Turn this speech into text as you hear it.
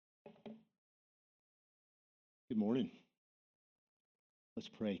Good morning. Let's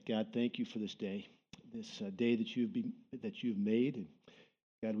pray. God, thank you for this day, this day that you've made, and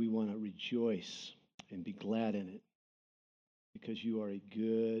God, we want to rejoice and be glad in it because you are a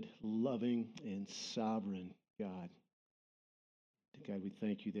good, loving, and sovereign God. God, we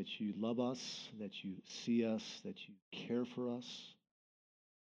thank you that you love us, that you see us, that you care for us,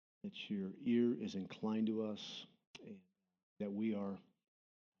 that your ear is inclined to us, and that we are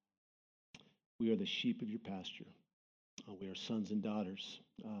the sheep of your pasture. We are sons and daughters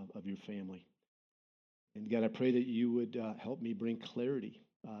of your family. And God, I pray that you would help me bring clarity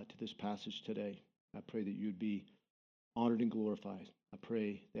to this passage today. I pray that you would be honored and glorified. I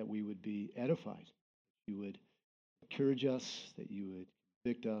pray that we would be edified. You would encourage us, that you would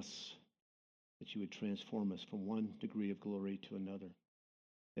convict us, that you would transform us from one degree of glory to another,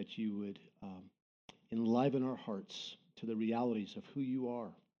 that you would enliven our hearts to the realities of who you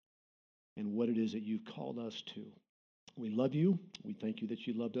are and what it is that you've called us to. We love you. We thank you that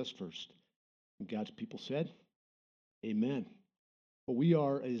you loved us first. And God's people said, amen. Well, we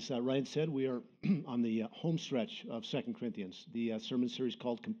are, as Ryan said, we are on the home stretch of 2 Corinthians, the sermon series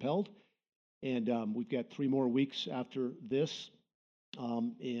called Compelled. And we've got 3 more weeks after this.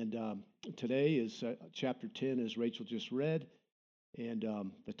 Today is chapter 10, as Rachel just read.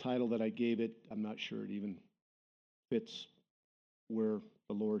 And the title that I gave it, I'm not sure it even fits where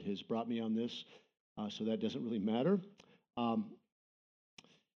the Lord has brought me on this. So that doesn't really matter. I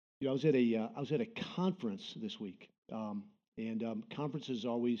was at a conference this week. Conferences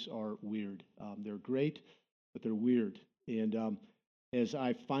always are weird. They're great, but they're weird. And as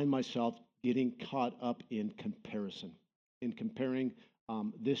I find myself getting caught up in comparison, in comparing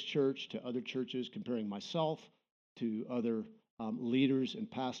this church to other churches, comparing myself to other leaders and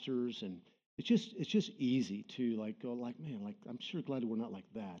pastors, and it's just easy to go man, I'm sure glad we're not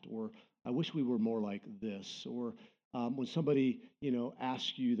like that, or I wish we were more like this, or when somebody,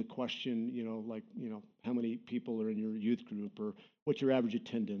 asks you the question, how many people are in your youth group, or what's your average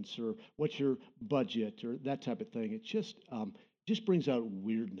attendance, or what's your budget, or that type of thing, it just brings out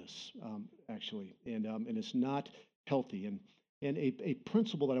weirdness, actually, and it's not healthy. And a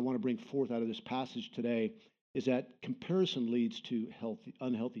principle that I want to bring forth out of this passage today is that comparison leads to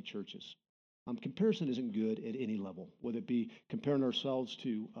unhealthy churches. Comparison isn't good at any level, whether it be comparing ourselves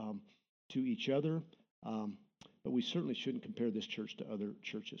to each other. But we certainly shouldn't compare this church to other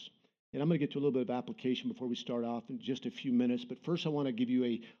churches. And I'm going to get to a little bit of application before we start off in just a few minutes. But first, I want to give you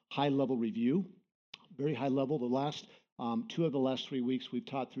a high-level review, very high level. The last 2 of the last 3 weeks, we've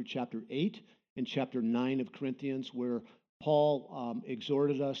taught through chapter 8 and chapter 9 of Corinthians, where Paul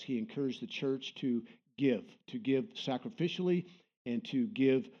exhorted us. He encouraged the church to give sacrificially, and to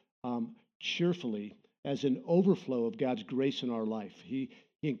give cheerfully as an overflow of God's grace in our life. He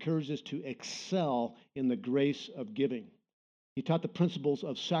encouraged us to excel in the grace of giving. He taught the principles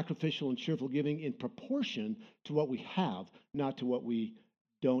of sacrificial and cheerful giving in proportion to what we have, not to what we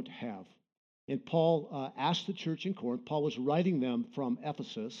don't have. And Paul asked the church in Corinth, Paul was writing them from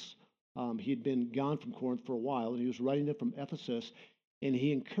Ephesus. He'd been gone from Corinth for a while, and he was writing them from Ephesus, and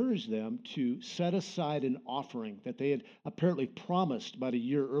he encouraged them to set aside an offering that they had apparently promised about a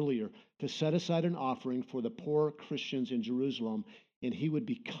year earlier, to set aside an offering for the poor Christians in Jerusalem, and he would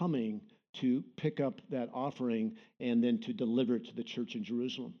be coming to pick up that offering and then to deliver it to the church in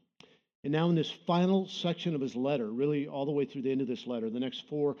Jerusalem. And now in this final section of his letter, really all the way through the end of this letter, the next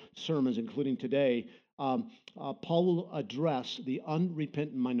 4 sermons, including today, Paul will address the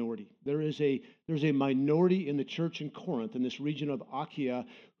unrepentant minority. There's a minority in the church in Corinth, in this region of Achaia,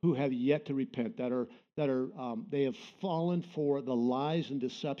 who have yet to repent, they have fallen for the lies and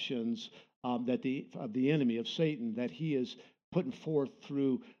deceptions of the enemy, of Satan, that he is putting forth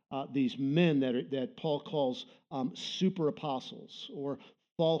through these men that Paul calls super apostles, or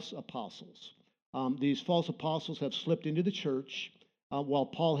false apostles. These false apostles have slipped into the church while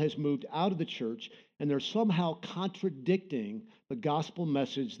Paul has moved out of the church, and they're somehow contradicting the gospel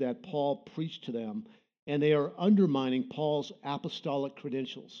message that Paul preached to them, and they are undermining Paul's apostolic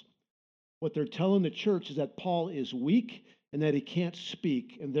credentials. What they're telling the church is that Paul is weak and that he can't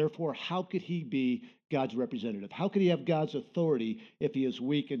speak, and therefore, how could he be God's representative? How could he have God's authority if he is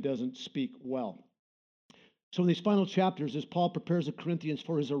weak and doesn't speak well? So in these final chapters, as Paul prepares the Corinthians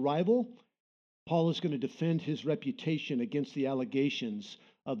for his arrival, Paul is going to defend his reputation against the allegations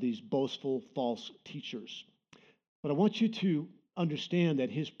of these boastful false teachers. But I want you to understand that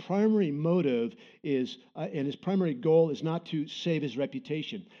his primary motive is, and his primary goal is not to save his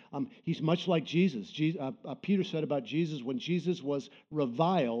reputation. He's much like Jesus. Peter said about Jesus, when Jesus was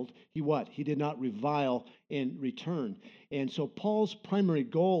reviled, he what? He did not revile in return. And so Paul's primary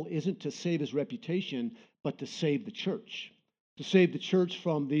goal isn't to save his reputation, but to save the church. To save the church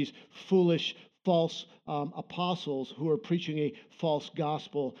from these foolish, false apostles who are preaching a false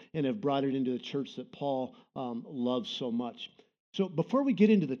gospel and have brought it into the church that Paul loves so much. So before we get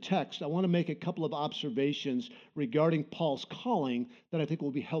into the text, I want to make a couple of observations regarding Paul's calling that I think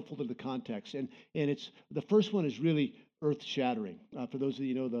will be helpful to the context. And it's the first one is really earth-shattering for those of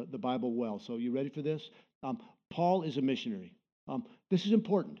you who know the Bible well. So you ready for this? Paul is a missionary. This is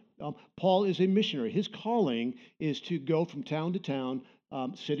important. Paul is a missionary. His calling is to go from town to town,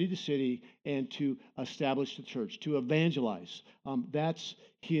 city to city, and to establish the church, to evangelize. That's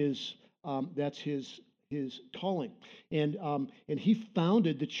his calling. And he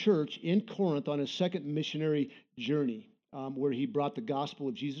founded the church in Corinth on his second missionary journey, where he brought the gospel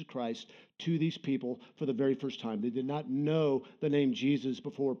of Jesus Christ to these people for the very first time. They did not know the name Jesus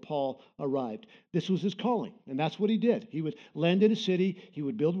before Paul arrived. This was his calling, and that's what he did. He would land in a city, he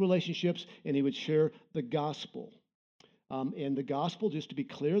would build relationships, and he would share the gospel. And the gospel, just to be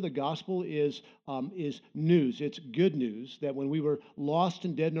clear, the gospel is news. It's good news that when we were lost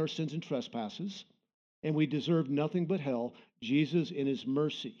and dead in our sins and trespasses, and we deserved nothing but hell, Jesus, in his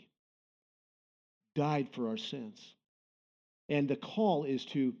mercy, died for our sins. And the call is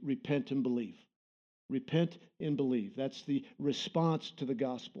to repent and believe. Repent and believe. That's the response to the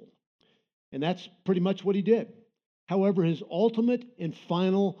gospel. And that's pretty much what he did. However, his ultimate and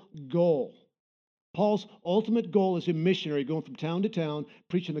final goal, Paul's ultimate goal as a missionary, going from town to town,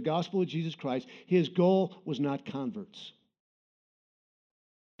 preaching the gospel of Jesus Christ, his goal was not converts.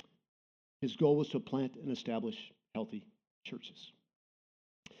 His goal was to plant and establish healthy churches.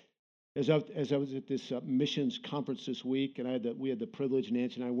 As I was at this missions conference this week, and we had the privilege,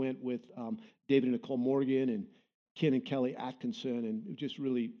 Nancy and I went with David and Nicole Morgan and Ken and Kelly Atkinson, and it was just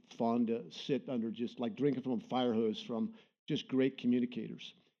really fun to sit under, just like drinking from a fire hose from just great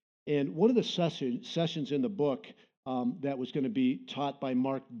communicators. And one of the sessions in the book that was going to be taught by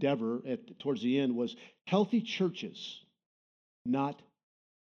Mark Dever towards the end was healthy churches, not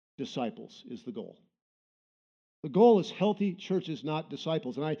disciples, is the goal. The goal is healthy churches, not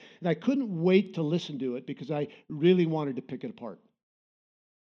disciples. And I couldn't wait to listen to it because I really wanted to pick it apart.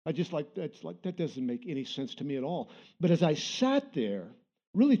 That doesn't make any sense to me at all. But as I sat there,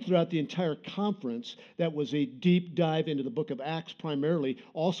 really throughout the entire conference, that was a deep dive into the book of Acts primarily,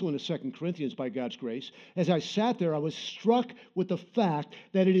 also into 2 Corinthians by God's grace. As I sat there, I was struck with the fact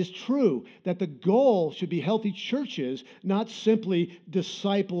that it is true that the goal should be healthy churches, not simply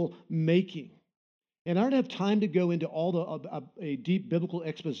disciple making. And I don't have time to go into all a deep biblical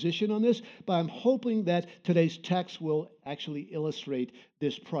exposition on this, but I'm hoping that today's text will actually illustrate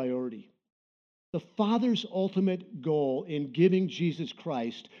this priority. The Father's ultimate goal in giving Jesus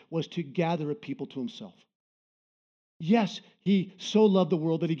Christ was to gather a people to himself. Yes, he so loved the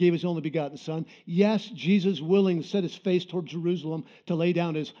world that he gave his only begotten Son. Yes, Jesus willing to set his face toward Jerusalem to lay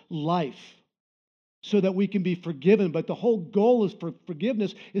down his life so that we can be forgiven. But the whole goal is for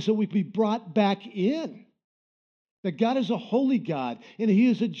forgiveness is so we can be brought back in. That God is a holy God and he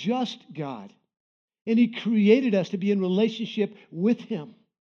is a just God. And he created us to be in relationship with him.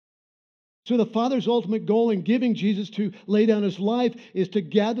 So the Father's ultimate goal in giving Jesus to lay down his life is to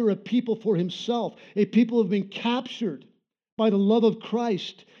gather a people for himself, a people who have been captured by the love of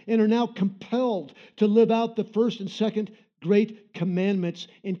Christ and are now compelled to live out the first and second great commandments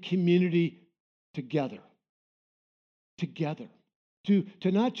in community together. To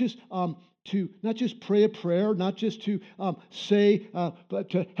not just pray a prayer, not just to say, but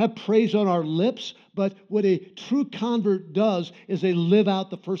to have praise on our lips, but what a true convert does is they live out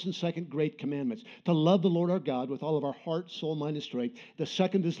the first and second great commandments. To love the Lord our God with all of our heart, soul, mind, and strength. The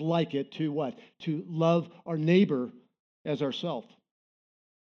second is like it, to what? To love our neighbor as ourselves.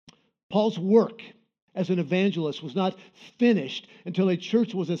 Paul's work as an evangelist was not finished until a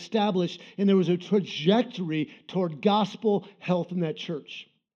church was established and there was a trajectory toward gospel health in that church.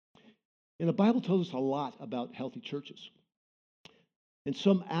 And the Bible tells us a lot about healthy churches. And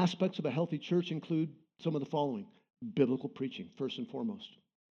some aspects of a healthy church include some of the following. Biblical preaching, first and foremost.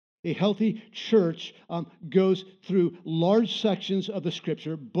 A healthy church goes through large sections of the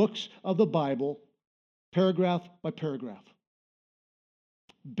Scripture, books of the Bible, paragraph by paragraph.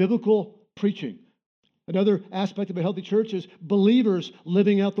 Biblical preaching. Another aspect of a healthy church is believers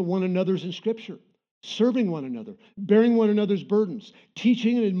living out the one another's in Scripture. serving one another, bearing one another's burdens,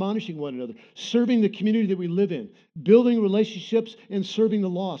 teaching and admonishing one another, serving the community that we live in, building relationships and serving the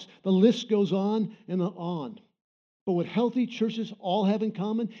lost. The list goes on and on. But what healthy churches all have in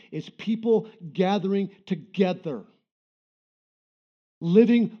common is people gathering together,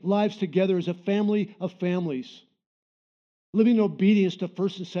 living lives together as a family of families, living in obedience to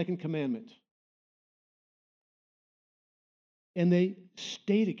first and second commandment. And they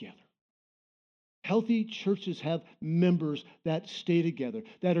stay together. Healthy churches have members that stay together,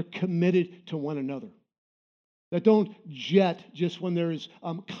 that are committed to one another, that don't jet just when there is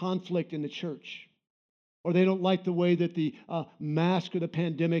conflict in the church, or they don't like the way that the mask or the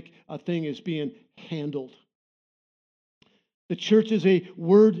pandemic thing is being handled. The church is a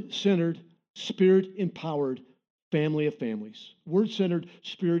word-centered, spirit-empowered family of families. Word-centered,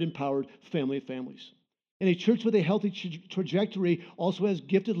 spirit-empowered family of families. And a church with a healthy trajectory also has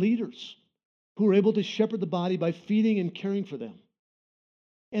gifted leaders who are able to shepherd the body by feeding and caring for them.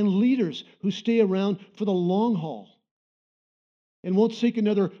 And leaders who stay around for the long haul and won't seek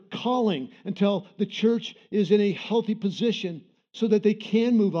another calling until the church is in a healthy position so that they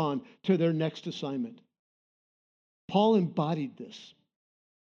can move on to their next assignment. Paul embodied this.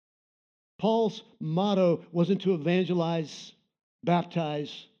 Paul's motto wasn't to evangelize,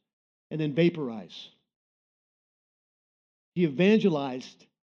 baptize, and then vaporize. He evangelized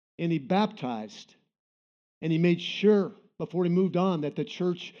and he baptized, and he made sure before he moved on that the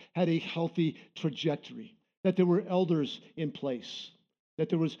church had a healthy trajectory, that there were elders in place, that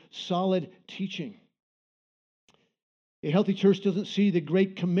there was solid teaching. A healthy church doesn't see the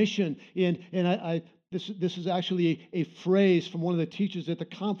Great Commission in, and this is actually a phrase from one of the teachers at the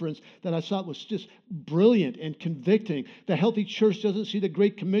conference that I thought was just brilliant and convicting. The healthy church doesn't see the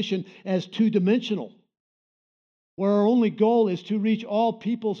Great Commission as two-dimensional, where our only goal is to reach all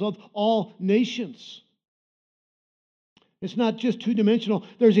peoples of all nations. It's not just two-dimensional.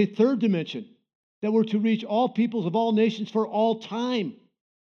 There's a third dimension, that we're to reach all peoples of all nations for all time,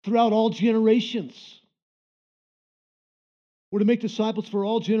 throughout all generations. We're to make disciples for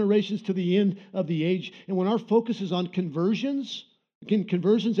all generations to the end of the age. And when our focus is on conversions, again,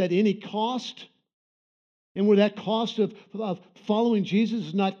 conversions at any cost, and where that cost of following Jesus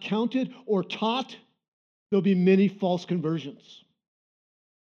is not counted or taught, there'll be many false conversions.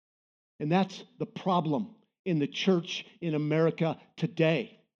 And that's the problem in the church in America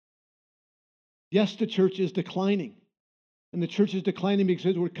today. Yes, the church is declining. And the church is declining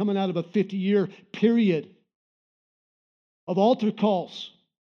because we're coming out of a 50-year period of altar calls,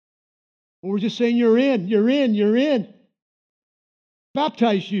 where we're just saying, you're in, you're in, you're in.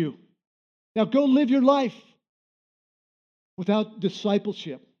 Baptize you. Now go live your life without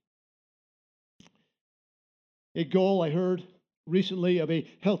discipleship. A goal I heard recently of a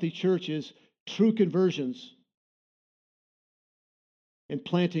healthy church is true conversions and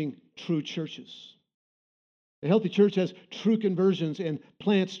planting true churches. A healthy church has true conversions and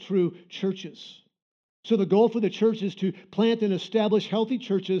plants true churches. So the goal for the church is to plant and establish healthy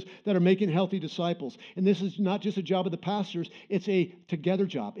churches that are making healthy disciples. And this is not just a job of the pastors, it's a together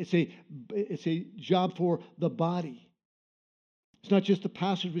job. It's a job for the body. It's not just the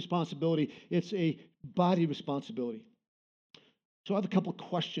pastor's responsibility, it's a body responsibility. So I have a couple of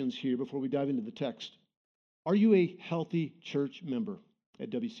questions here before we dive into the text. Are you a healthy church member at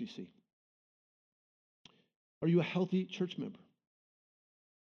WCC? Are you a healthy church member?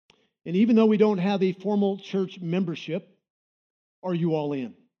 And even though we don't have a formal church membership, are you all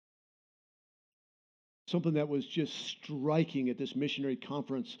in? Something that was just striking at this missionary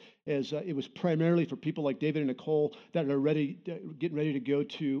conference as it was primarily for people like David and Nicole that are getting ready to go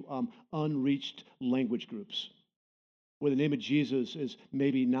to unreached language groups, where the name of Jesus is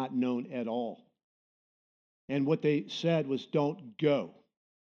maybe not known at all. And what they said was, don't go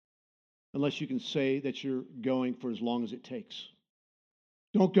unless you can say that you're going for as long as it takes.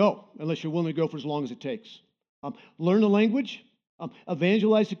 Don't go unless you're willing to go for as long as it takes. Learn the language,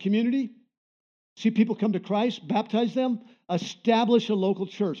 evangelize the community, see people come to Christ, baptize them, establish a local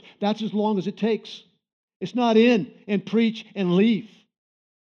church. That's as long as it takes. It's not in and preach and leave.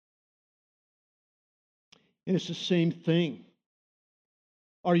 And it's the same thing.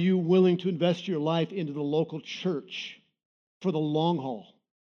 Are you willing to invest your life into the local church for the long haul,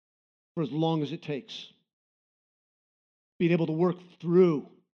 for as long as it takes? Being able to work through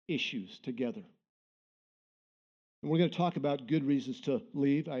issues together. And we're going to talk about good reasons to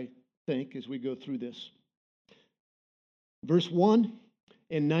leave, I think, as we go through this. Verse 1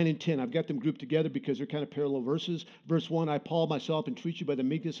 and 9 and 10, I've got them grouped together because they're kind of parallel verses. Verse 1, I, Paul, myself, entreat you by the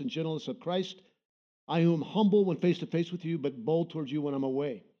meekness and gentleness of Christ. I am humble when face to face with you, but bold towards you when I'm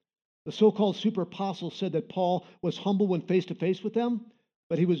away. The so-called super apostles said that Paul was humble when face to face with them,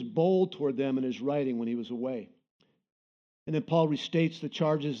 but he was bold toward them in his writing when he was away. And then Paul restates the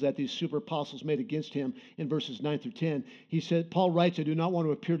charges that these super apostles made against him in verses 9 through 10. He said, Paul writes, I do not want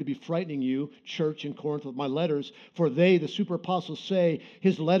to appear to be frightening you, church in Corinth, with my letters, for they, the super apostles, say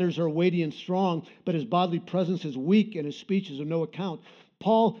his letters are weighty and strong, but his bodily presence is weak and his speech is of no account.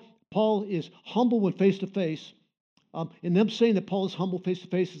 Paul is humble when face to face. And them saying that Paul is humble face to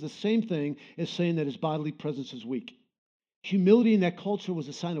face is the same thing as saying that his bodily presence is weak. Humility in that culture was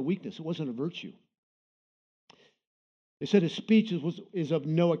a sign of weakness. It wasn't a virtue. They said his speech is of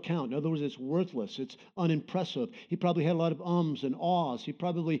no account. In other words, it's worthless. It's unimpressive. He probably had a lot of ums and ahs. He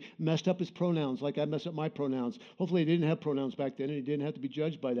probably messed up his pronouns like I mess up my pronouns. Hopefully, he didn't have pronouns back then, and he didn't have to be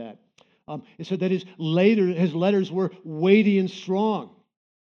judged by that. It said that his letters were weighty and strong.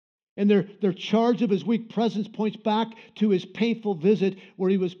 And their charge of his weak presence points back to his painful visit where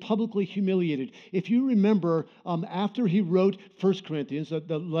he was publicly humiliated. If you remember, after he wrote 1 Corinthians,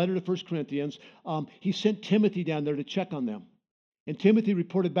 the letter to 1 Corinthians, he sent Timothy down there to check on them. And Timothy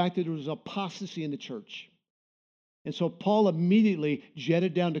reported back that there was apostasy in the church. And so Paul immediately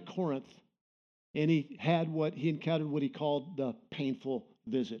jetted down to Corinth, and he encountered what he called the painful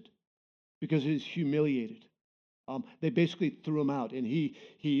visit because he was humiliated. They basically threw him out, and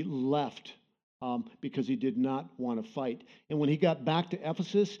he left because he did not want to fight. And when he got back to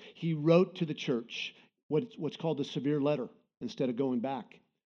Ephesus, he wrote to the church what's called a severe letter instead of going back.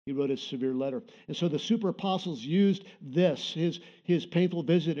 He wrote a severe letter. And so the super apostles used this, his painful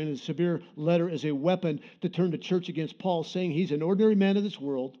visit and his severe letter, as a weapon to turn the church against Paul, saying he's an ordinary man of this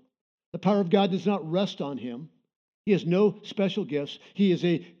world. The power of God does not rest on him. He has no special gifts. He is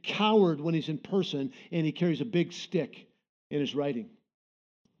a coward when he's in person, and he carries a big stick in his writing.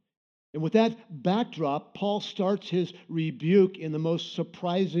 And with that backdrop, Paul starts his rebuke in the most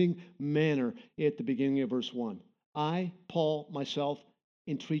surprising manner at the beginning of verse 1. I, Paul, myself,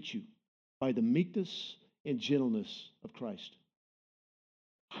 entreat you by the meekness and gentleness of Christ.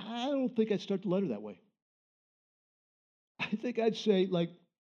 I don't think I'd start the letter that way. I think I'd say,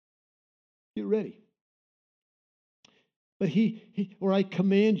 get ready. But or I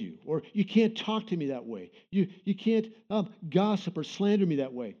command you, or you can't talk to me that way. You can't gossip or slander me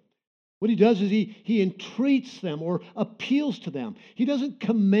that way. What he does is he entreats them or appeals to them. He doesn't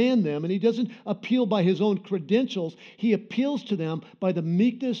command them, and he doesn't appeal by his own credentials. He appeals to them by the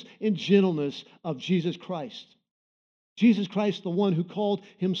meekness and gentleness of Jesus Christ. Jesus Christ, the one who called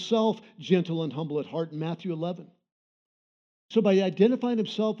himself gentle and humble at heart in Matthew 11. So by identifying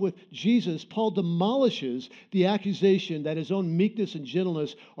himself with Jesus, Paul demolishes the accusation that his own meekness and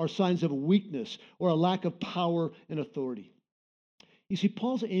gentleness are signs of weakness or a lack of power and authority. You see,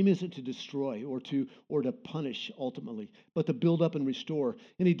 Paul's aim isn't to destroy or to punish ultimately, but to build up and restore.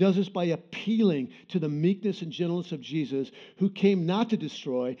 And he does this by appealing to the meekness and gentleness of Jesus, who came not to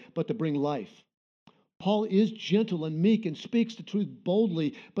destroy, but to bring life. Paul is gentle and meek and speaks the truth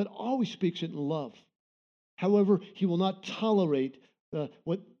boldly, but always speaks it in love. However, he will not tolerate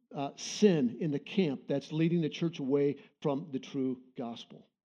sin in the camp that's leading the church away from the true gospel.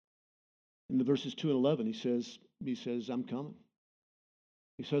 In the verses 2 and 11, he says, I'm coming.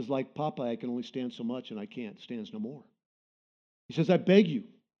 He says, like Popeye, I can only stand so much and I can't, stands no more. He says, I beg you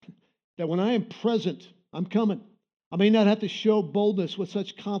that when I am present, I'm coming. I may not have to show boldness with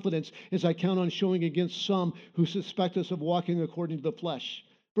such confidence as I count on showing against some who suspect us of walking according to the flesh.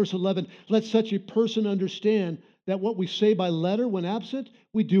 Verse 11, let such a person understand that what we say by letter when absent,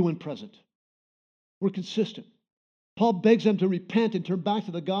 we do when present. We're consistent. Paul begs them to repent and turn back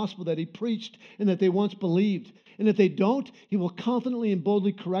to the gospel that he preached and that they once believed. And if they don't, he will confidently and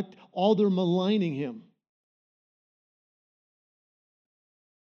boldly correct all their maligning him.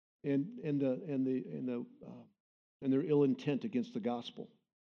 And their ill intent against the gospel.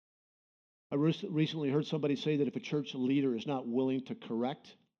 I recently heard somebody say that if a church leader is not willing to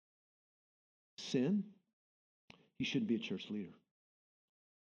correct sin, he shouldn't be a church leader.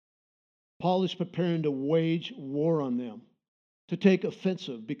 Paul is preparing to wage war on them, to take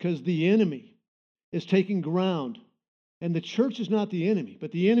offensive, because the enemy is taking ground. And the church is not the enemy,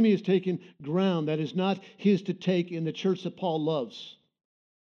 but the enemy is taking ground that is not his to take in the church that Paul loves.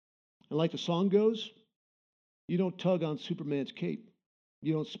 And like the song goes, you don't tug on Superman's cape.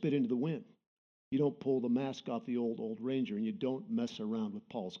 You don't spit into the wind. You don't pull the mask off the old Ranger, and you don't mess around with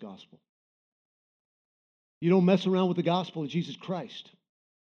Paul's gospel. You don't mess around with the gospel of Jesus Christ.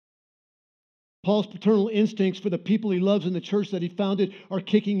 Paul's paternal instincts for the people he loves in the church that he founded are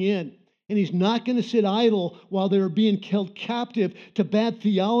kicking in. And he's not going to sit idle while they're being held captive to bad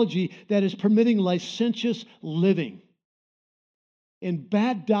theology that is permitting licentious living. And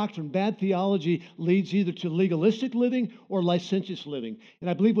bad doctrine, bad theology leads either to legalistic living or licentious living. And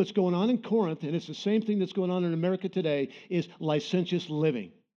I believe what's going on in Corinth, and it's the same thing that's going on in America today, is licentious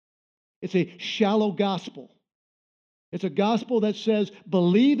living. It's a shallow gospel. It's a gospel that says,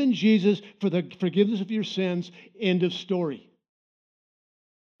 believe in Jesus for the forgiveness of your sins, end of story.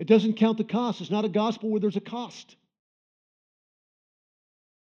 It doesn't count the cost. It's not a gospel where there's a cost.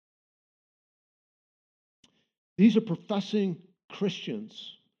 These are professing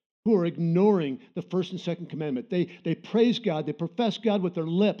Christians who are ignoring the first and second commandment. They praise God, they profess God with their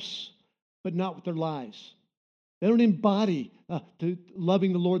lips, but not with their lives. They don't embody to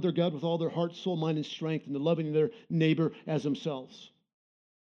loving the Lord their God with all their heart, soul, mind, and strength, and to loving their neighbor as themselves.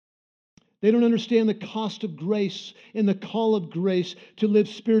 They don't understand the cost of grace and the call of grace to live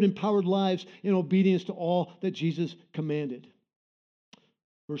Spirit-empowered lives in obedience to all that Jesus commanded.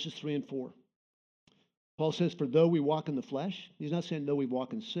 Verses 3 and 4. Paul says, for though we walk in the flesh, he's not saying though we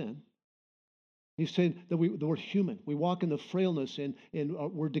walk in sin. He's saying that we're human. We walk in the frailness and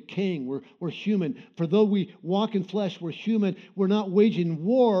we're decaying. We're human. For though we walk in flesh, we're human. We're not waging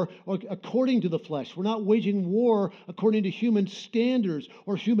war according to the flesh. We're not waging war according to human standards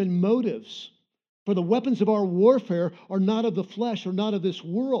or human motives. For the weapons of our warfare are not of the flesh or not of this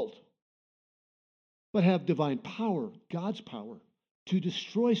world, but have divine power, God's power, to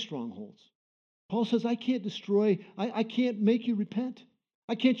destroy strongholds. Paul says, I can't destroy, I can't make you repent.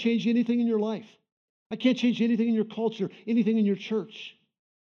 I can't change anything in your life. I can't change anything in your culture, anything in your church.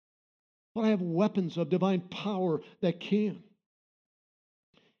 But I have weapons of divine power that can.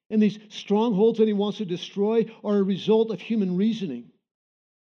 And these strongholds that he wants to destroy are a result of human reasoning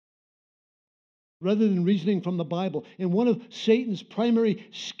rather than reasoning from the Bible. And one of Satan's primary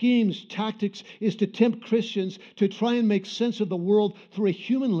schemes, tactics, is to tempt Christians to try and make sense of the world through a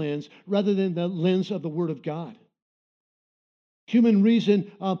human lens rather than the lens of the Word of God. Human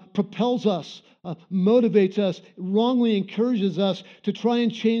reason propels us, motivates us, wrongly encourages us to try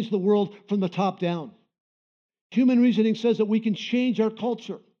and change the world from the top down. Human reasoning says that we can change our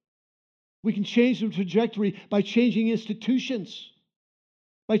culture. We can change the trajectory by changing institutions,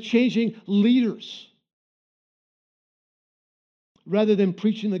 by changing leaders, rather than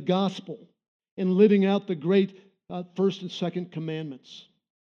preaching the gospel and living out the great first and second commandments.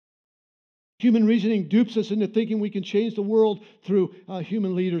 Human reasoning dupes us into thinking we can change the world through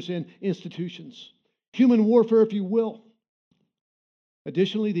human leaders and institutions. Human warfare, if you will.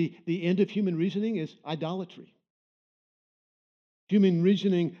 Additionally, the end of human reasoning is idolatry. Human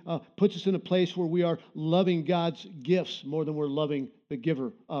reasoning puts us in a place where we are loving God's gifts more than we're loving the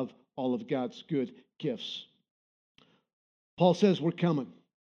giver of all of God's good gifts. Paul says we're coming.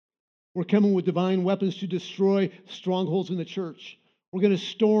 We're coming with divine weapons to destroy strongholds in the church. We're going to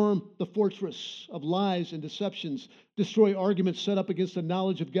storm the fortress of lies and deceptions, destroy arguments set up against the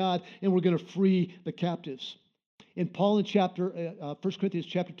knowledge of God, and we're going to free the captives. In Paul in 1 Corinthians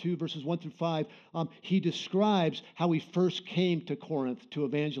chapter 2, verses 1 through 5, he describes how he first came to Corinth to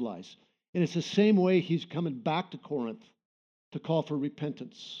evangelize. And it's the same way he's coming back to Corinth to call for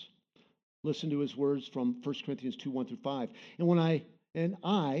repentance. Listen to his words from 1 Corinthians 2, 1 through 5. And when I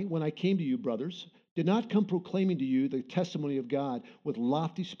came to you, brothers, did not come proclaiming to you the testimony of God with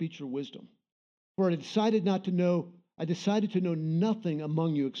lofty speech or wisdom. For I decided to know nothing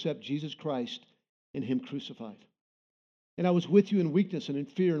among you except Jesus Christ and him crucified. And I was with you in weakness and in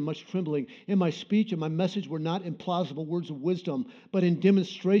fear and much trembling. And my speech and my message were not in plausible words of wisdom, but in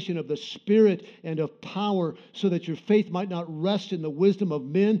demonstration of the Spirit and of power, so that your faith might not rest in the wisdom of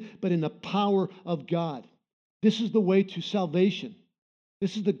men, but in the power of God. This is the way to salvation.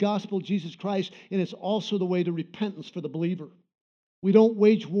 This is the gospel of Jesus Christ, and it's also the way to repentance for the believer. We don't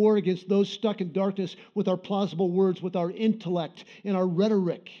wage war against those stuck in darkness with our plausible words, with our intellect and our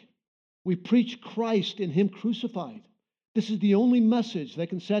rhetoric. We preach Christ and him crucified. This is the only message that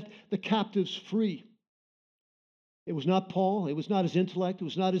can set the captives free. It was not Paul, it was not his intellect, it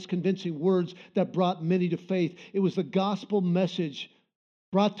was not his convincing words that brought many to faith. It was the gospel message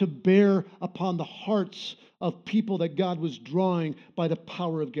brought to bear upon the hearts of people that God was drawing by the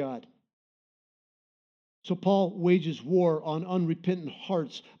power of God. So Paul wages war on unrepentant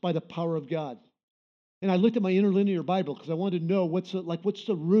hearts by the power of God. And I looked at my interlinear Bible because I wanted to know what's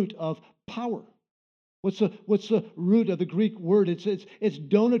the root of power. What's the root of the Greek word? It's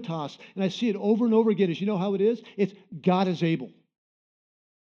donatos, and I see it over and over again. As you know how it is? It's God is able.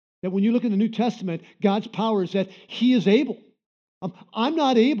 That when you look in the New Testament, God's power is that he is able. I'm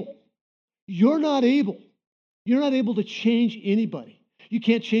not able. You're not able. You're not able to change anybody. You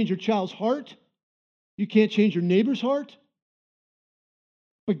can't change your child's heart. You can't change your neighbor's heart.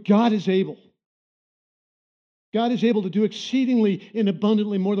 But God is able. God is able to do exceedingly and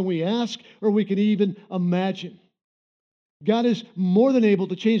abundantly more than we ask or we can even imagine. God is more than able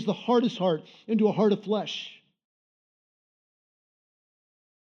to change the hardest heart into a heart of flesh.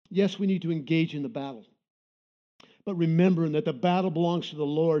 Yes, we need to engage in the battle. But remembering that the battle belongs to the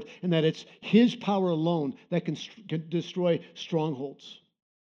Lord and that it's His power alone that can destroy strongholds.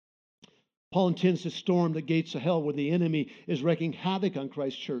 Paul intends to storm the gates of hell where the enemy is wreaking havoc on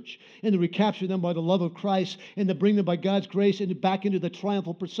Christ's church and to recapture them by the love of Christ and to bring them by God's grace back into the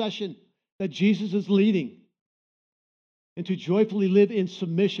triumphal procession that Jesus is leading and to joyfully live in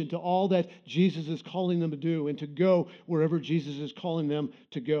submission to all that Jesus is calling them to do and to go wherever Jesus is calling them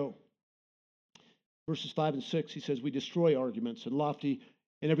to go. Verses 5 and 6, he says, we destroy arguments and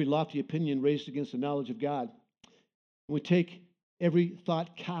every lofty opinion raised against the knowledge of God. We take every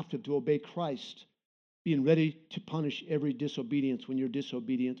thought captive to obey Christ, being ready to punish every disobedience when your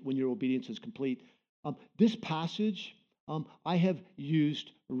obedience is complete. This passage I have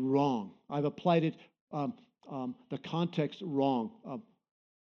used wrong. I've applied it the context wrong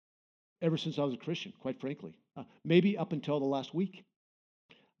ever since I was a Christian, quite frankly. Maybe up until the last week.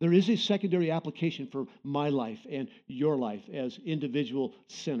 There is a secondary application for my life and your life as individual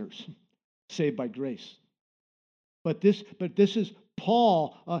sinners saved by grace. But this is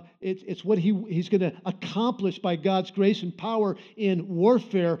Paul. It's what he's going to accomplish by God's grace and power in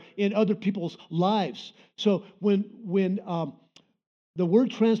warfare in other people's lives. So when the word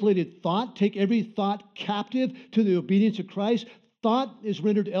translated thought, take every thought captive to the obedience of Christ, thought is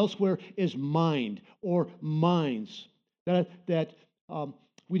rendered elsewhere as mind or minds.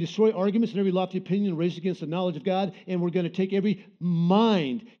 We destroy arguments and every lofty opinion raised against the knowledge of God, and we're going to take every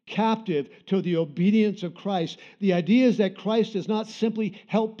mind captive to the obedience of Christ. The idea is that Christ does not simply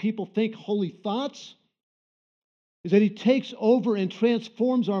help people think holy thoughts, is that He takes over and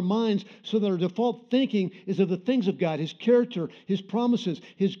transforms our minds so that our default thinking is of the things of God, His character, His promises,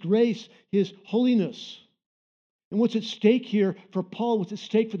 His grace, His holiness. And what's at stake here for Paul, what's at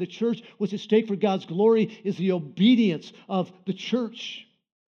stake for the church, what's at stake for God's glory is the obedience of the church.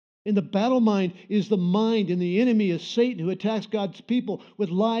 And the battle mind is the mind, and the enemy is Satan, who attacks God's people with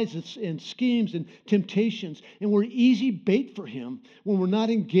lies and schemes and temptations. And we're easy bait for him when we're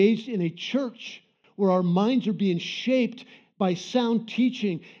not engaged in a church where our minds are being shaped by sound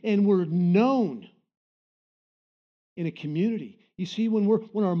teaching and we're known in a community. You see,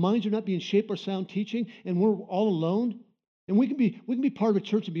 when our minds are not being shaped by sound teaching and we're all alone, and we can be part of a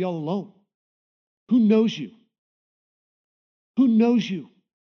church and be all alone. Who knows you? Who knows you?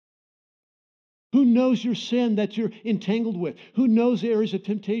 Who knows your sin that you're entangled with? Who knows the areas of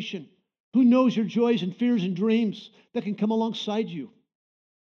temptation? Who knows your joys and fears and dreams that can come alongside you?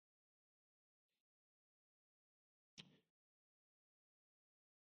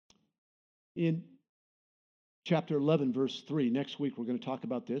 In chapter 11, verse 3, next week we're going to talk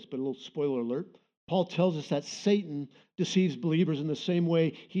about this, but a little spoiler alert. Paul tells us that Satan deceives believers in the same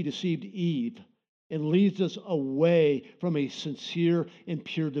way he deceived Eve and leads us away from a sincere and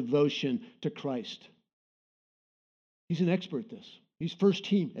pure devotion to Christ. He's an expert at this. He's first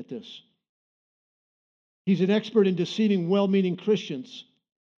team at this. He's an expert in deceiving well-meaning Christians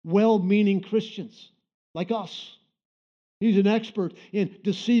like us. He's an expert in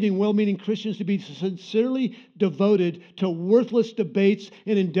deceiving well-meaning Christians to be sincerely devoted to worthless debates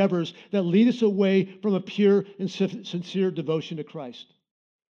and endeavors that lead us away from a pure and sincere devotion to Christ.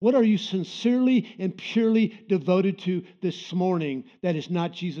 What are you sincerely and purely devoted to this morning that is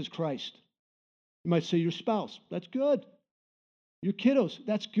not Jesus Christ? You might say your spouse. That's good. Your kiddos.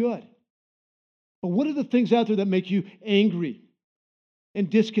 That's good. But what are the things out there that make you angry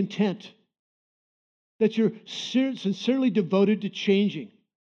and discontent that you're sincerely devoted to changing?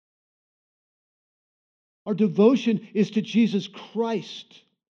 Our devotion is to Jesus Christ.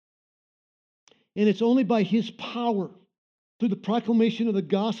 And it's only by His power, through the proclamation of the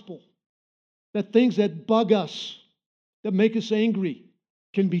gospel, that things that bug us, that make us angry,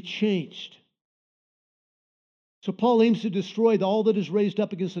 can be changed. So Paul aims to destroy all that is raised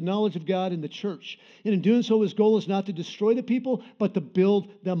up against the knowledge of God in the church. And in doing so, his goal is not to destroy the people, but to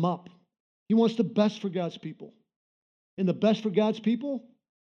build them up. He wants the best for God's people. And the best for God's people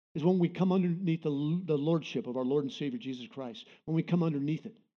is when we come underneath the lordship of our Lord and Savior Jesus Christ, when we come underneath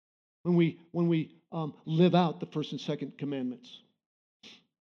it, when we live out the first and second commandments.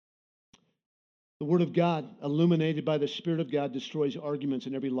 The Word of God, illuminated by the Spirit of God, destroys arguments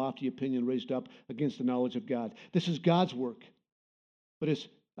and every lofty opinion raised up against the knowledge of God. This is God's work, but it's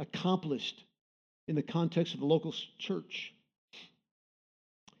accomplished in the context of the local church.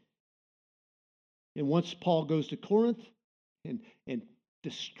 And once Paul goes to Corinth and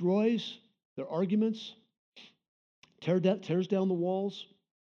destroys their arguments, tears down the walls,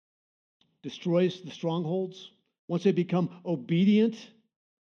 destroys the strongholds. Once they become obedient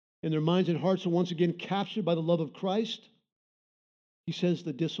and their minds and hearts are once again captured by the love of Christ, he says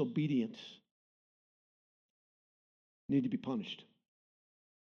the disobedient need to be punished.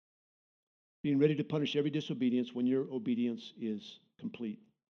 Being ready to punish every disobedience when your obedience is complete.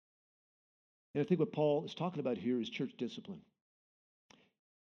 And I think what Paul is talking about here is church discipline.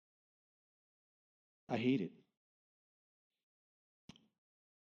 I hate it.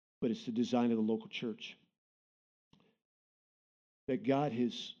 But it's the design of the local church. That God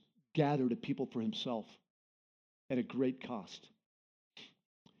has gathered a people for himself at a great cost.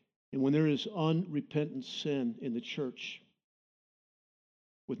 And when there is unrepentant sin in the church,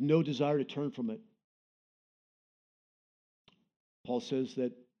 with no desire to turn from it, Paul says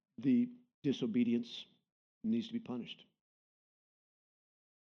that the disobedience needs to be punished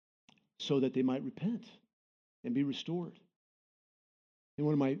so that they might repent and be restored. And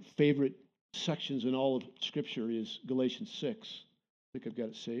one of my favorite sections in all of Scripture is Galatians 6. I think I've got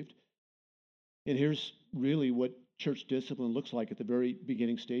it saved. And here's really what church discipline looks like at the very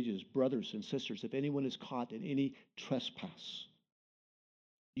beginning stages. Brothers and sisters, if anyone is caught in any trespass,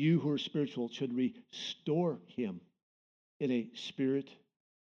 you who are spiritual should restore him in a spirit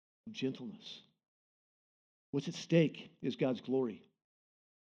of gentleness. What's at stake is God's glory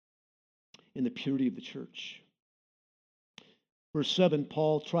and the purity of the church. Verse 7,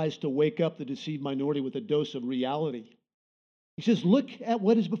 Paul tries to wake up the deceived minority with a dose of reality. He says, look at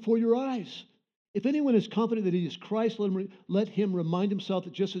what is before your eyes. If anyone is confident that he is Christ, let him remind himself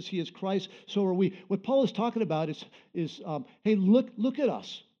that just as he is Christ, so are we. What Paul is talking about is hey, look at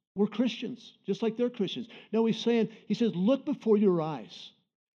us. We're Christians, just like they're Christians. No, he says, look before your eyes.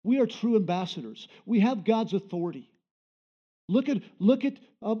 We are true ambassadors. We have God's authority. Look at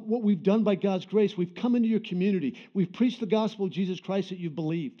what we've done by God's grace. We've come into your community. We've preached the gospel of Jesus Christ that you've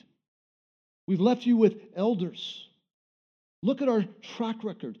believed. We've left you with elders. Look at our track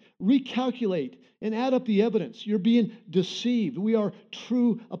record. Recalculate and add up the evidence. You're being deceived. We are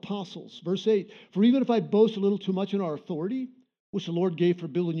true apostles. Verse 8, for even if I boast a little too much in our authority, which the Lord gave for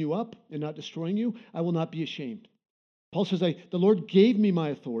building you up and not destroying you, I will not be ashamed. Paul says, the Lord gave me my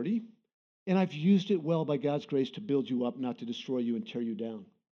authority, and I've used it well by God's grace to build you up, not to destroy you and tear you down.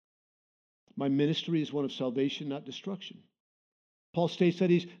 My ministry is one of salvation, not destruction. Paul states that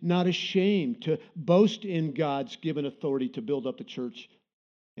he's not ashamed to boast in God's given authority to build up the church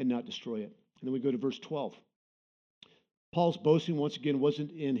and not destroy it. And then we go to verse 12. Paul's boasting, once again,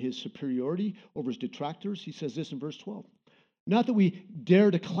 wasn't in his superiority over his detractors. He says this in verse 12. Not that we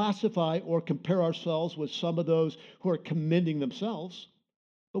dare to classify or compare ourselves with some of those who are commending themselves,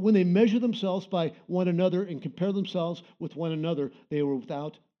 but when they measure themselves by one another and compare themselves with one another, they were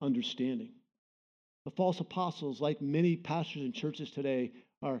without understanding. The false apostles, like many pastors and churches today,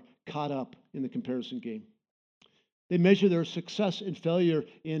 are caught up in the comparison game. They measure their success and failure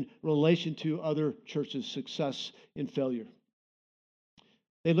in relation to other churches' success and failure.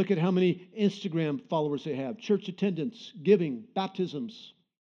 They look at how many Instagram followers they have, church attendance, giving, baptisms,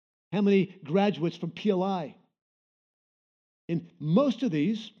 how many graduates from PLI. And most of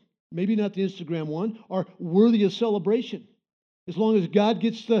these, maybe not the Instagram one, are worthy of celebration, as long as God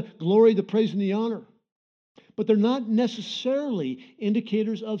gets the glory, the praise, and the honor. But they're not necessarily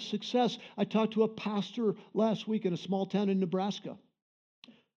indicators of success. I talked to a pastor last week in a small town in Nebraska.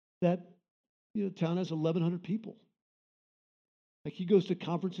 That town has 1,100 people. Like he goes to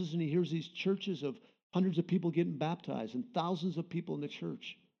conferences and he hears these churches of hundreds of people getting baptized and thousands of people in the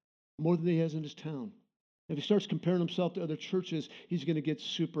church, more than he has in his town. If he starts comparing himself to other churches, he's going to get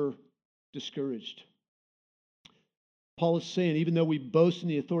super discouraged. Paul is saying, even though we boast in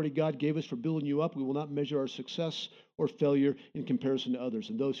the authority God gave us for building you up, we will not measure our success or failure in comparison to others.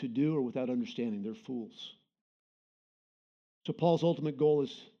 And those who do are without understanding. They're fools. So Paul's ultimate goal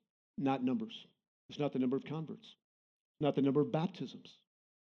is not numbers. It's not the number of converts. It's not the number of baptisms.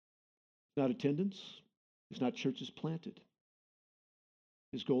 It's not attendance. It's not churches planted.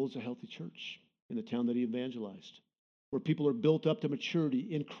 His goal is a healthy church in the town that he evangelized, where people are built up to maturity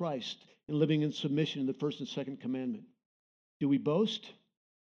in Christ and living in submission in the first and second commandment. Do we boast?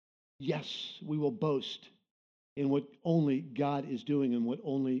 Yes, we will boast in what only God is doing and what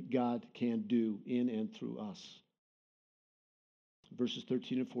only God can do in and through us. Verses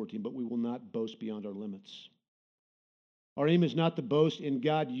 13 and 14, but we will not boast beyond our limits. Our aim is not to boast in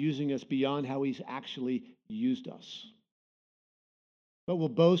God using us beyond how he's actually used us, but we'll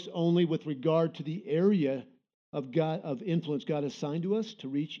boast only with regard to the area of influence God assigned to us to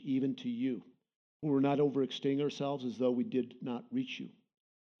reach even to you. We're not overextending ourselves as though we did not reach you.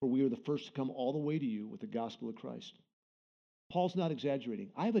 For we are the first to come all the way to you with the gospel of Christ. Paul's not exaggerating.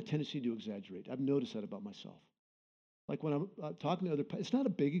 I have a tendency to exaggerate. I've noticed that about myself. Like when I'm talking to it's not a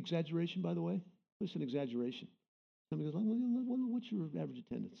big exaggeration, by the way. It's an exaggeration. Somebody goes, what's your average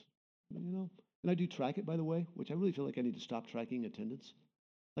attendance? And I do track it, by the way, which I really feel like I need to stop tracking attendance.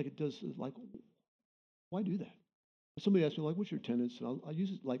 Like it does, like, why do that? If somebody asks me, like, what's your attendance? And I'll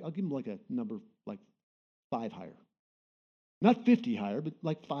use it, like, I'll give them like a number, like 5 higher. Not 50 higher, but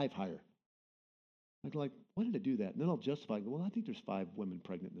like 5 higher. Like, why did I do that? And then I'll justify, well, I think there's 5 women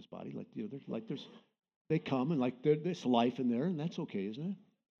pregnant in this body. They come and like there's life in there, and that's okay, isn't it?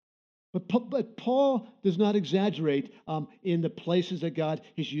 But Paul does not exaggerate in the places that God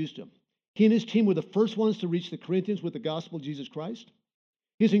has used him. He and his team were the first ones to reach the Corinthians with the gospel of Jesus Christ.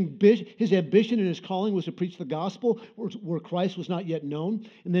 His ambition and his calling was to preach the gospel where Christ was not yet known,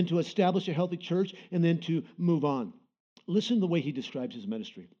 and then to establish a healthy church, and then to move on. Listen to the way he describes his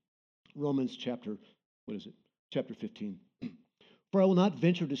ministry. Romans chapter 15. For I will not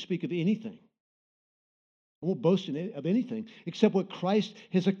venture to speak of anything. I won't boast of anything except what Christ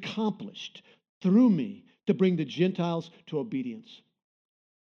has accomplished through me to bring the Gentiles to obedience.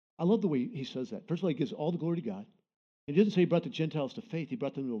 I love the way he says that. First of all, he gives all the glory to God. He doesn't say he brought the Gentiles to faith. He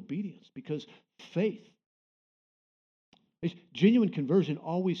brought them to obedience, because faith, genuine conversion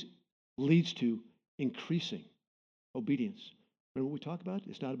always leads to increasing obedience. Remember what we talked about?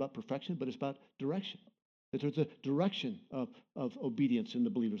 It's not about perfection, but it's about direction. That there's a direction of obedience in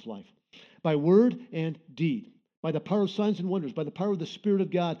the believer's life. By word and deed, by the power of signs and wonders, by the power of the Spirit of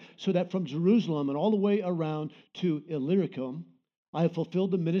God, so that from Jerusalem and all the way around to Illyricum, I have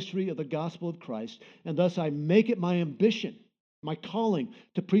fulfilled the ministry of the gospel of Christ, and thus I make it my ambition, my calling,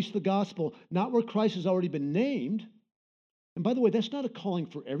 to preach the gospel, not where Christ has already been named. And by the way, that's not a calling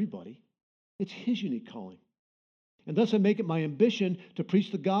for everybody. It's his unique calling. And thus I make it my ambition to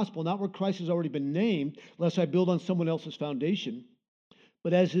preach the gospel, not where Christ has already been named, lest I build on someone else's foundation.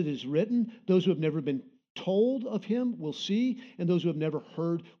 But as it is written, those who have never been told of him will see, and those who have never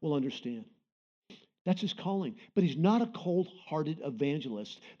heard will understand. That's his calling. But he's not a cold-hearted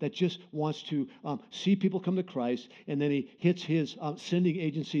evangelist that just wants to see people come to Christ, and then he hits his sending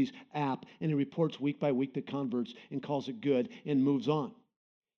agency's app, and he reports week by week the converts and calls it good and moves on.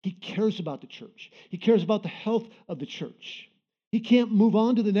 He cares about the church. He cares about the health of the church. He can't move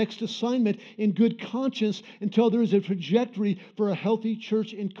on to the next assignment in good conscience until there is a trajectory for a healthy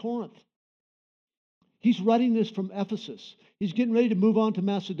church in Corinth. He's writing this from Ephesus. He's getting ready to move on to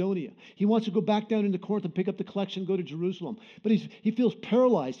Macedonia. He wants to go back down into Corinth and pick up the collection and go to Jerusalem. But he feels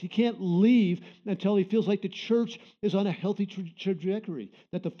paralyzed. He can't leave until he feels like the church is on a healthy trajectory,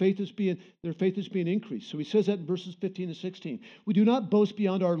 that their faith is being increased. So he says that in verses 15 and 16. We do not boast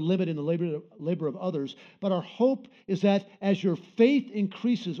beyond our limit in the labor of others, but our hope is that as your faith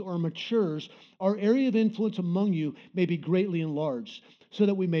increases or matures, our area of influence among you may be greatly enlarged, so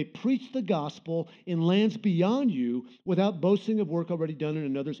that we may preach the gospel in lands beyond you without boasting of work already done in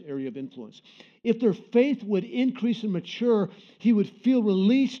another's area of influence. If their faith would increase and mature, he would feel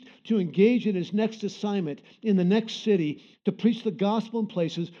released to engage in his next assignment in the next city to preach the gospel in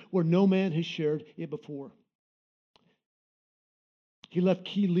places where no man has shared it before. He left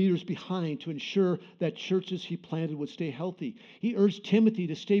key leaders behind to ensure that churches he planted would stay healthy. He urged Timothy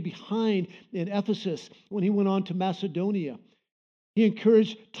to stay behind in Ephesus when he went on to Macedonia. He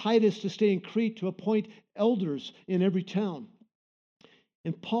encouraged Titus to stay in Crete to appoint elders in every town.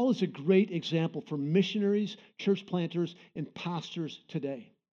 And Paul is a great example for missionaries, church planters, and pastors today.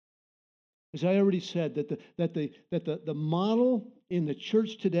 As I already said, that the model in the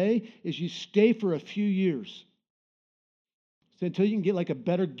church today is you stay for a few years. So until you can get like a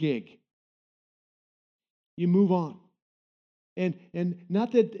better gig, you move on. And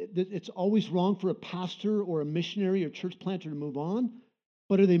not that it's always wrong for a pastor or a missionary or church planter to move on,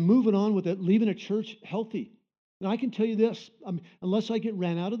 but are they moving on with it, leaving a church healthy? And I can tell you this, unless I get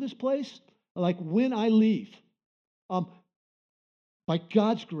ran out of this place, like when I leave, by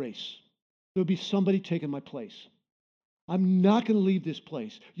God's grace, there'll be somebody taking my place. I'm not going to leave this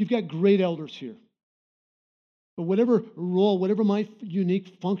place. You've got great elders here. But whatever role, whatever my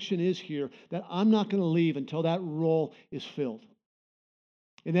unique function is here, that I'm not going to leave until that role is filled.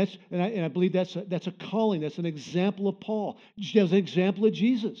 And I believe that's a calling. That's an example of Paul. As an example of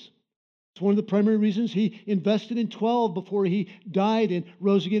Jesus. It's one of the primary reasons he invested in 12 before he died and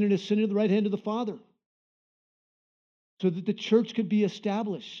rose again and ascended to the right hand of the Father. So that the church could be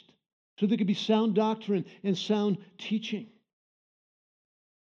established. So there could be sound doctrine and sound teaching.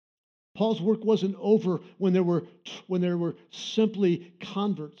 Paul's work wasn't over when there were simply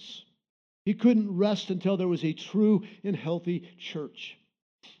converts. He couldn't rest until there was a true and healthy church.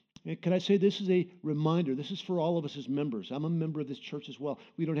 And can I say this is a reminder? This is for all of us as members. I'm a member of this church as well.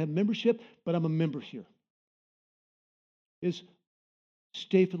 We don't have membership, but I'm a member here. Is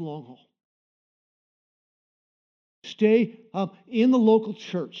stay for the long haul. Stay in the local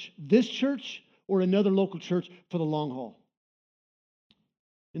church, this church or another local church for the long haul.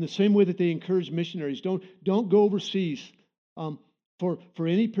 In the same way that they encourage missionaries, don't go overseas for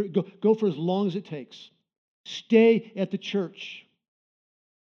any go for as long as it takes. Stay at the church.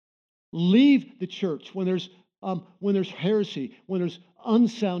 Leave the church when there's heresy, when there's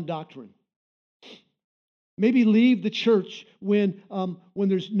unsound doctrine. Maybe leave the church when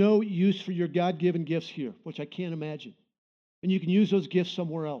there's no use for your God-given gifts here, which I can't imagine. And you can use those gifts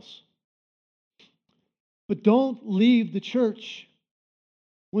somewhere else. But don't leave the church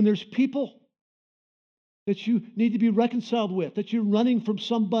when there's people that you need to be reconciled with, that you're running from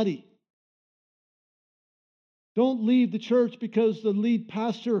somebody. Don't leave the church because the lead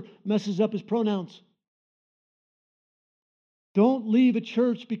pastor messes up his pronouns. Don't leave a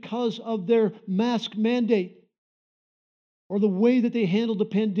church because of their mask mandate or the way that they handled the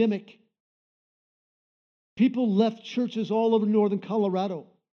pandemic. People left churches all over northern Colorado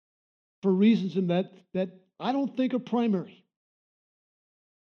for reasons in that I don't think are primary.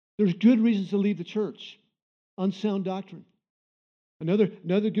 There's good reasons to leave the church. Unsound doctrine. Another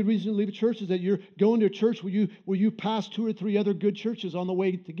good reason to leave a church is that you're going to a church where you pass 2 or 3 other good churches on the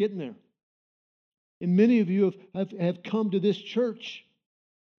way to getting there. And many of you have come to this church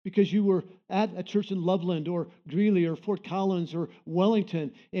because you were at a church in Loveland or Greeley or Fort Collins or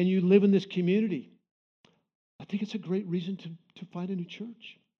Wellington, and you live in this community. I think it's a great reason to find a new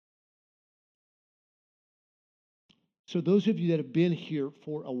church. So those of you that have been here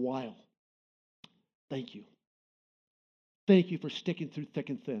for a while, thank you. Thank you for sticking through thick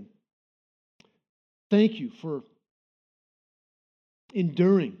and thin. Thank you for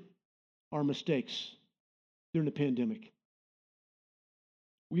enduring our mistakes during the pandemic.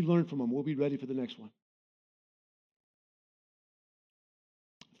 We learned from them. We'll be ready for the next one.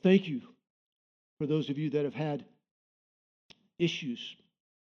 Thank you for those of you that have had issues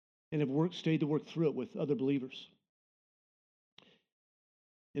and have stayed to work through it with other believers.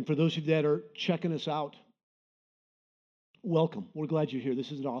 And for those of you that are checking us out, welcome. We're glad you're here.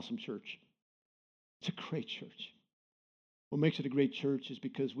 This is an awesome church. It's a great church. What makes it a great church is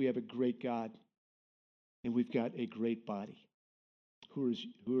because we have a great God and we've got a great body who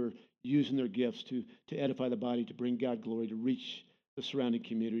are using their gifts to edify the body, to bring God glory, to reach the surrounding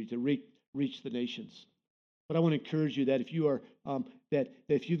community, to reach the nations. But I want to encourage you that if you are that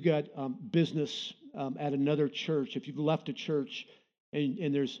if you've got business at another church, if you've left a church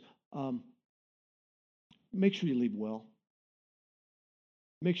and there's make sure you leave well.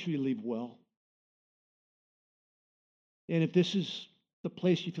 Make sure you leave well. And if this is the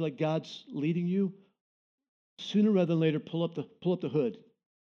place you feel like God's leading you, sooner rather than later, pull up the hood.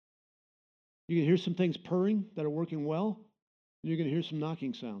 You can hear some things purring that are working well, and you're going to hear some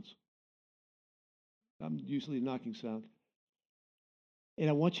knocking sounds. I'm usually a knocking sound. And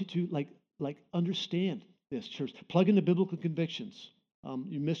I want you to like understand this, church. Plug in the biblical convictions.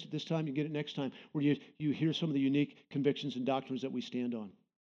 You missed it this time, you get it next time, where you hear some of the unique convictions and doctrines that we stand on.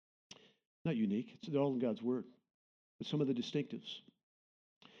 Not unique, they're all in God's Word, but some of the distinctives.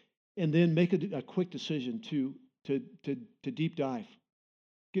 And then make a quick decision to deep dive.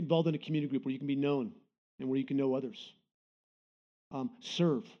 Get involved in a community group where you can be known and where you can know others.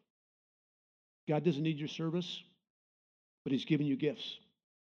 Serve. God doesn't need your service, but He's given you gifts.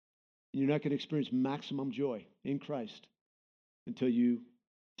 And you're not going to experience maximum joy in Christ until you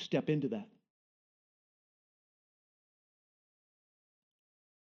step into that.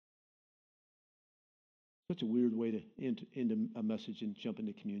 Such a weird way to end a message and jump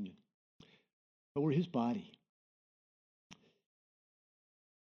into communion. But we're His body.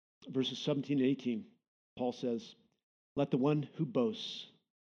 Verses 17 and 18, Paul says, "Let the one who boasts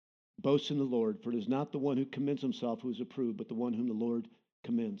boast in the Lord, for it is not the one who commends himself who is approved, but the one whom the Lord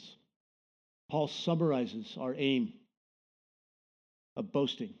commends." Paul summarizes our aim of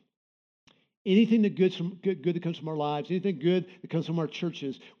boasting. Anything that good that comes from our lives, anything good that comes from our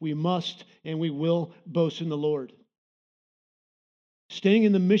churches, we must and we will boast in the Lord. Staying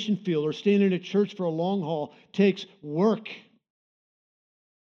in the mission field or staying in a church for a long haul takes work.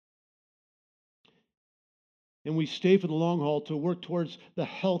 And we stay for the long haul to work towards the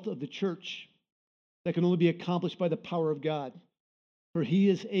health of the church that can only be accomplished by the power of God. For He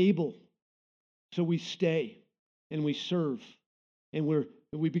is able. So we stay and we serve and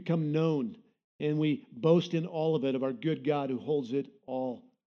we become known and we boast in all of it of our good God who holds it all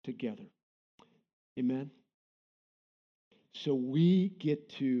together. Amen. So we get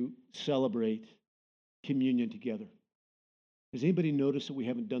to celebrate communion together. Has anybody noticed that we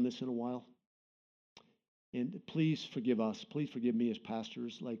haven't done this in a while? And please forgive us. Please forgive me as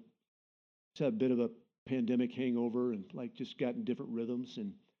pastors. Like, it's had a bit of a pandemic hangover and like just gotten different rhythms.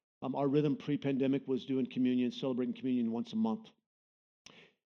 And our rhythm pre-pandemic was doing communion, celebrating communion once a month.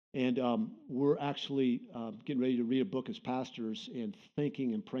 And we're actually getting ready to read a book as pastors and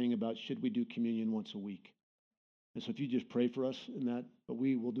thinking and praying about should we do communion once a week. And so if you just pray for us in that, but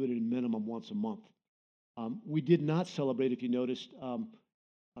we will do it at a minimum once a month. We did not celebrate, if you noticed,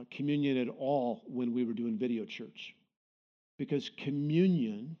 communion at all when we were doing video church, because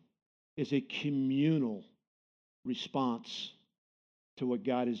communion is a communal response to what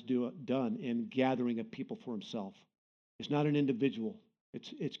God has done in gathering a people for himself. It's not an individual,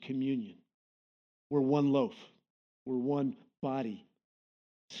 it's communion. We're one loaf, we're one body,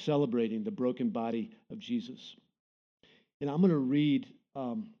 celebrating the broken body of Jesus. And I'm going to read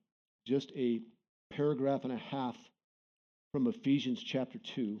just a paragraph and a half from Ephesians chapter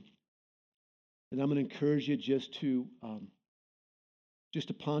 2. And I'm going to encourage you just to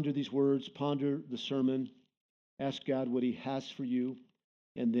ponder these words, ponder the sermon, ask God what he has for you,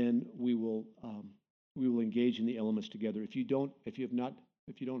 and then we will engage in the elements together. If you don't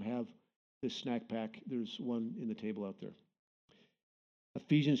have this snack pack, there's one in the table out there.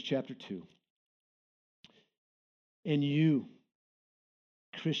 Ephesians chapter 2. And you,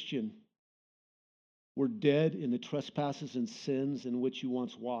 Christian, were dead in the trespasses and sins in which you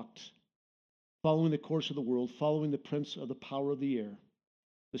once walked, following the course of the world, following the prince of the power of the air,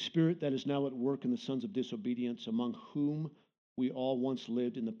 the spirit that is now at work in the sons of disobedience, among whom we all once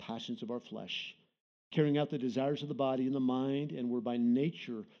lived in the passions of our flesh, carrying out the desires of the body and the mind, and were by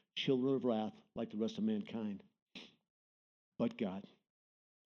nature children of wrath like the rest of mankind. But God,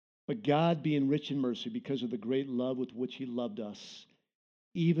 being rich in mercy because of the great love with which he loved us,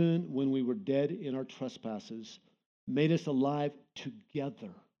 even when we were dead in our trespasses, made us alive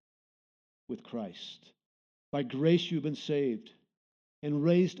together with Christ. By grace you've been saved, and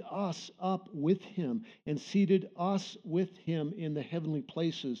raised us up with him, and seated us with him in the heavenly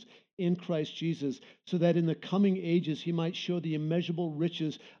places in Christ Jesus, so that in the coming ages he might show the immeasurable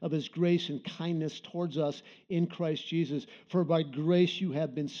riches of his grace and kindness towards us in Christ Jesus. For by grace you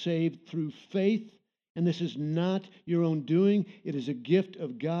have been saved through faith, and this is not your own doing. It is a gift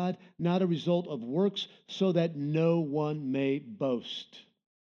of God, not a result of works, so that no one may boast.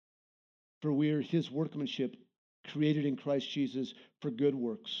 For we are his workmanship, created in Christ Jesus for good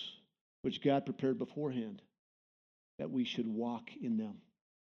works, which God prepared beforehand, that we should walk in them.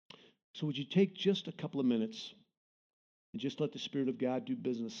 So would you take just a couple of minutes and just let the Spirit of God do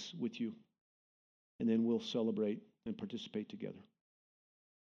business with you, and then we'll celebrate and participate together.